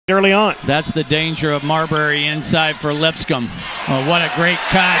early on. That's the danger of Marbury inside for Lipscomb. Oh, what a great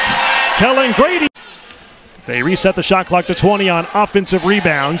cut. Kellan, Grady. They reset the shot clock to 20 on offensive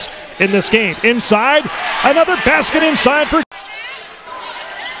rebounds in this game. Inside, another basket inside for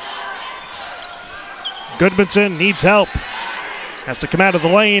Goodmanson. Needs help. Has to come out of the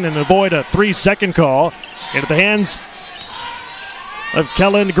lane and avoid a 3-second call. Into the hands of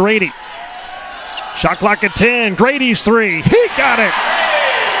Kellan Grady. Shot clock at 10. Grady's three. He got it.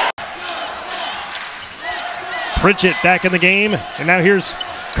 Pritchett back in the game. And now here's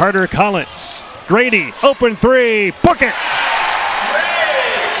Carter Collins. Grady, open three. Book it.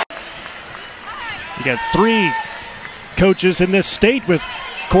 You got 3 coaches in this state with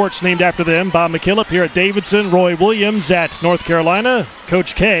courts named after them. Bob McKillop here at Davidson. Roy Williams at North Carolina.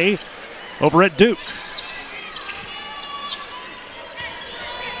 Coach K over at Duke.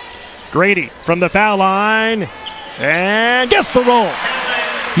 Grady from the foul line and gets the roll.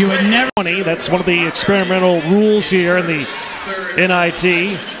 You would never. That's one of the experimental rules here in the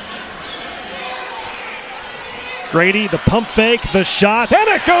NIT. Grady, the pump fake, the shot, and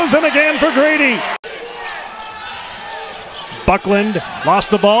it goes in again for Grady. Buckland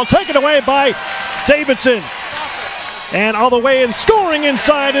lost the ball, taken away by Davidson. And all the way in scoring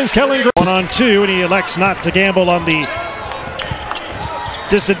inside is Kellan. 1-on-2, and he elects not to gamble on the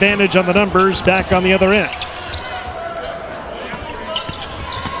disadvantage on the numbers back on the other end.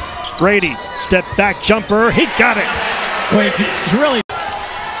 Grady, step back jumper, he got it. Wait, it's really.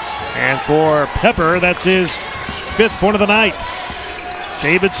 And for Pepper, that's his 5th point of the night.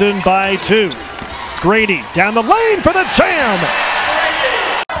 Davidson by 2. Grady down the lane for the jam.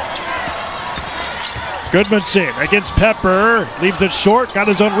 Goodmanson against Pepper, leaves it short, got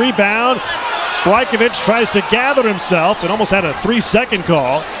his own rebound. Blykovich tries to gather himself and almost had a 3-second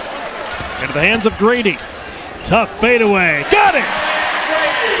call. Into the hands of Grady. Tough fadeaway. Got it!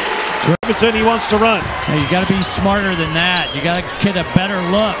 Davidson, he wants to run. Hey, you got to be smarter than that. You got to get a better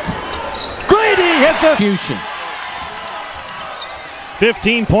look. Grady hits a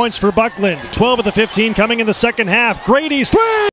 15 points for Buckland. 12 of the 15 coming in the second half. Grady's three!